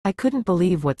I couldn't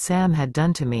believe what Sam had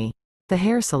done to me. The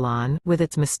hair salon, with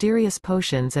its mysterious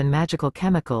potions and magical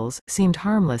chemicals, seemed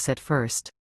harmless at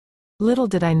first. Little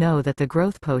did I know that the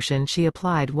growth potion she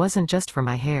applied wasn't just for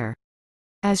my hair.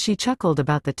 As she chuckled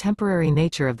about the temporary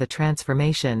nature of the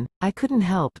transformation, I couldn't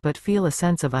help but feel a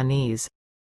sense of unease.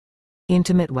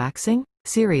 Intimate waxing?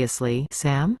 Seriously,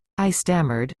 Sam? I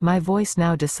stammered, my voice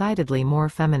now decidedly more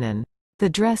feminine. The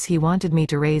dress he wanted me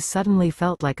to raise suddenly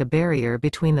felt like a barrier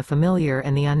between the familiar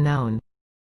and the unknown.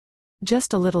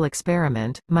 Just a little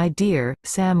experiment, my dear,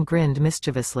 Sam grinned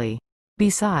mischievously.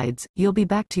 Besides, you'll be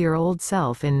back to your old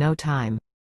self in no time.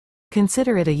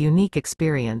 Consider it a unique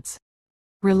experience.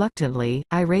 Reluctantly,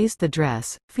 I raised the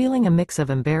dress, feeling a mix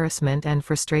of embarrassment and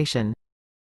frustration.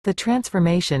 The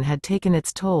transformation had taken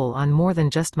its toll on more than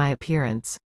just my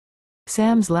appearance.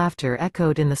 Sam's laughter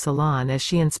echoed in the salon as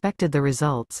she inspected the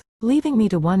results, leaving me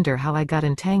to wonder how I got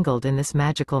entangled in this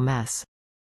magical mess.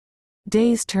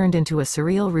 Days turned into a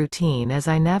surreal routine as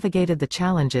I navigated the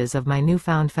challenges of my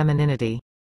newfound femininity.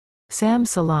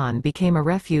 Sam's salon became a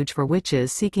refuge for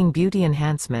witches seeking beauty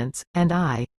enhancements, and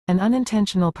I, an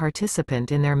unintentional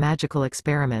participant in their magical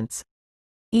experiments.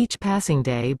 Each passing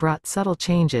day brought subtle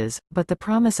changes, but the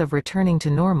promise of returning to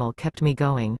normal kept me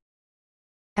going.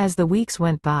 As the weeks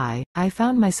went by, I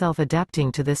found myself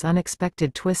adapting to this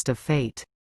unexpected twist of fate.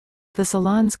 The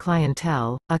salon's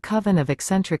clientele, a coven of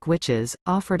eccentric witches,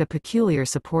 offered a peculiar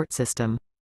support system.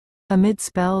 Amid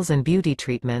spells and beauty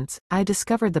treatments, I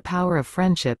discovered the power of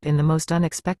friendship in the most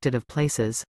unexpected of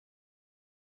places.